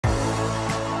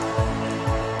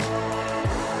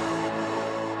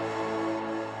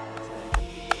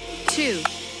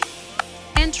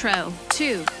Outro,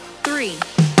 2, 3,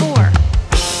 4.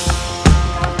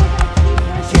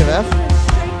 Key of F.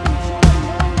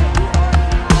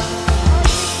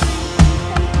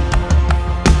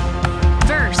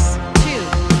 Verse, 2,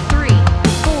 3,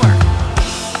 4.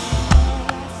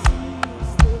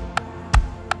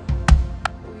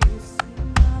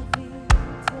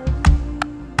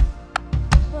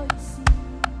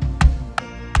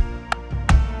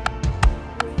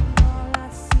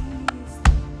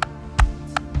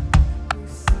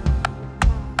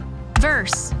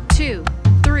 Verse, 2,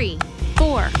 3,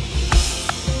 4.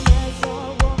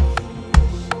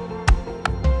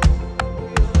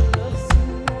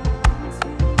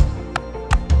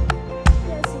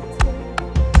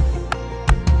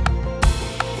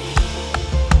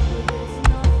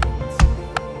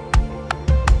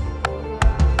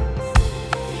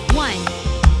 One,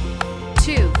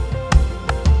 two.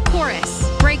 Chorus,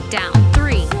 breakdown,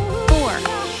 3, 4.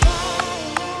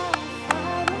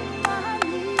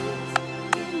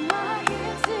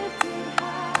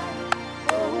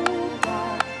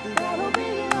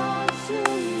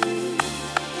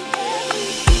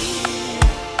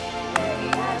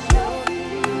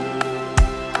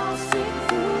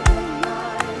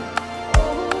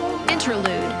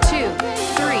 Interlude, 2,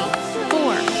 3,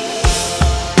 4.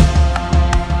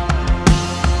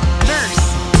 Verse,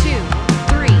 2,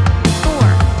 3, 4.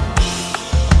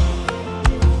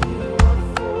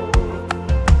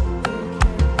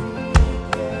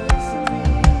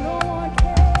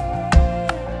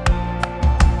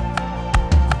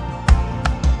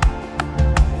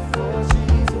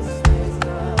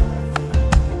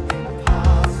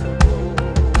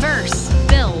 Verse,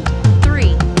 build,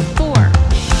 3, 4.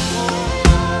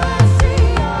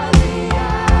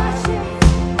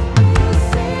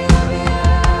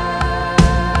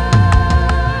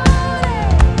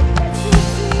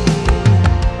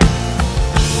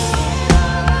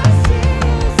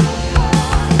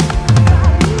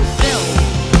 Build,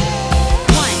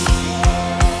 1,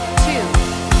 2.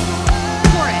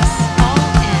 Chorus, all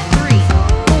in, 3,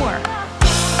 4.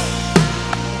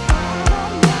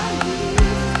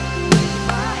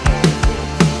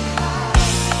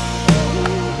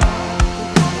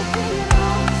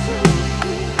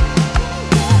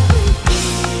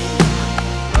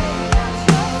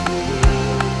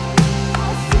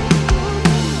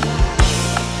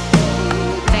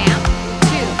 Vamp,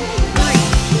 2, 3,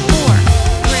 4.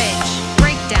 Bridge,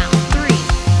 breakdown, 3,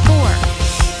 4.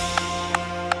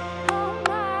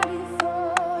 Almighty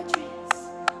fortress,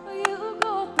 you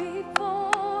go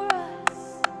before us.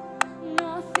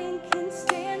 Nothing can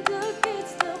stand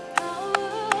against the power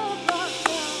of our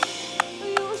God.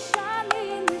 You shine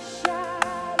in the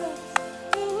shadows,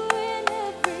 you win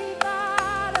every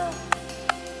battle.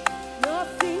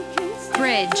 Nothing can stand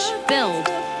Bridge, build,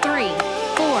 3,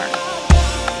 4.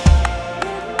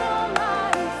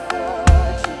 Almighty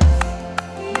fortress,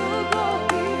 you go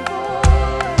before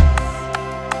us.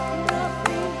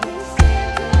 Nothing can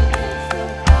stand against the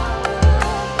power of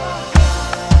our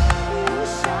God. You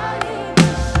shine in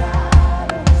the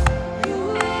shadows, you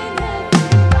win every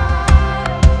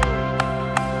battle.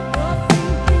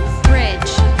 Nothing can stand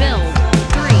Bridge, build,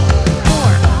 3,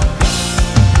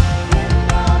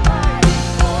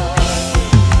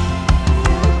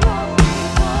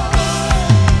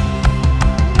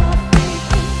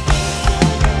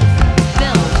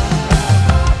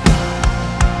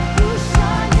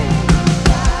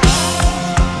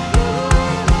 4.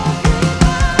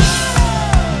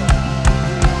 Almighty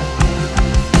fortress,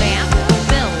 you go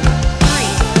before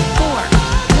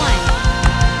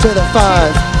To the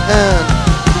 5 and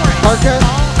Parker.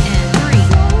 All in 3,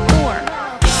 4.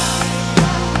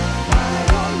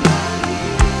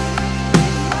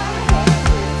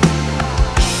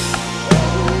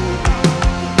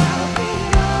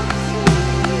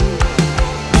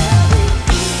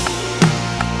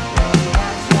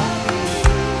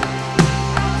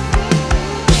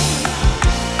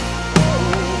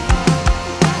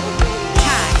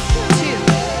 Tag 2,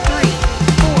 3,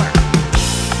 4.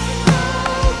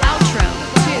 Outro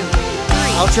 2,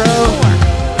 3, Outro. 4.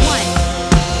 1,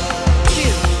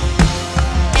 2.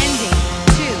 Ending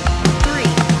 2, 3,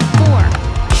 4.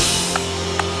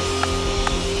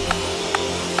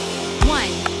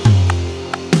 1,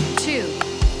 2.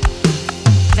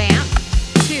 Vamp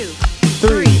 2,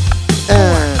 3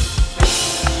 and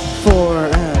 4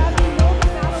 and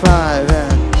 5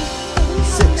 and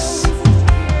 6.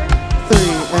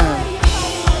 3 and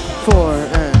 4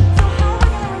 and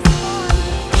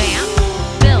Vamp,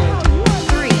 build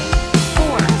 3,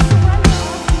 4.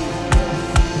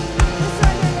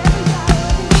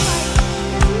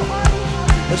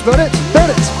 let's build it. Build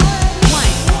it.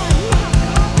 1,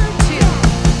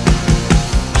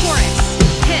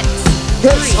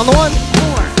 On the 1. 4,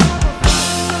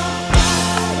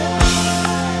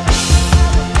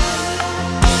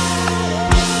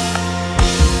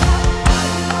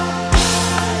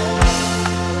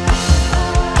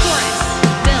 chorus,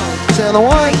 build, Say on the 1.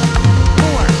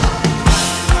 4,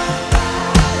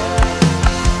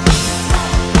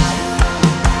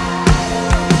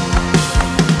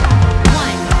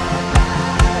 1,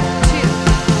 2,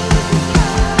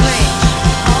 bridge,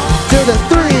 To the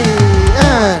 3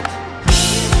 and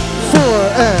 4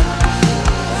 and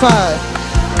 5,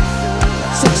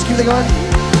 6. Keep it going.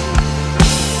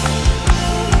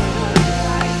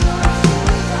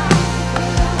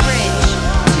 bridge,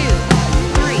 2,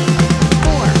 3,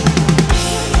 4,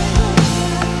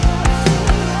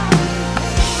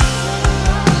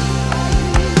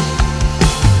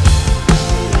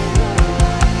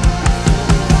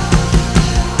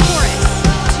 chorus,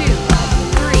 2,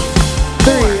 3,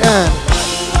 3 and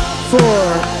 4,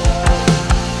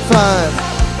 5,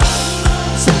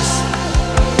 6.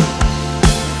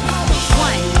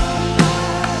 1,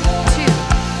 2,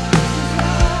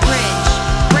 bridge,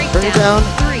 Bring it breakdown, down.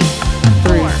 3,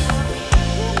 3. 4,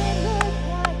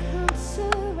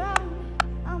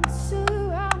 I'm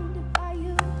surrounded by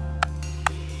you.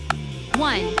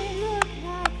 1,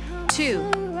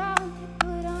 2,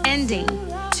 ending,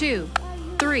 2,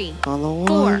 3, On the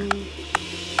 4, 1.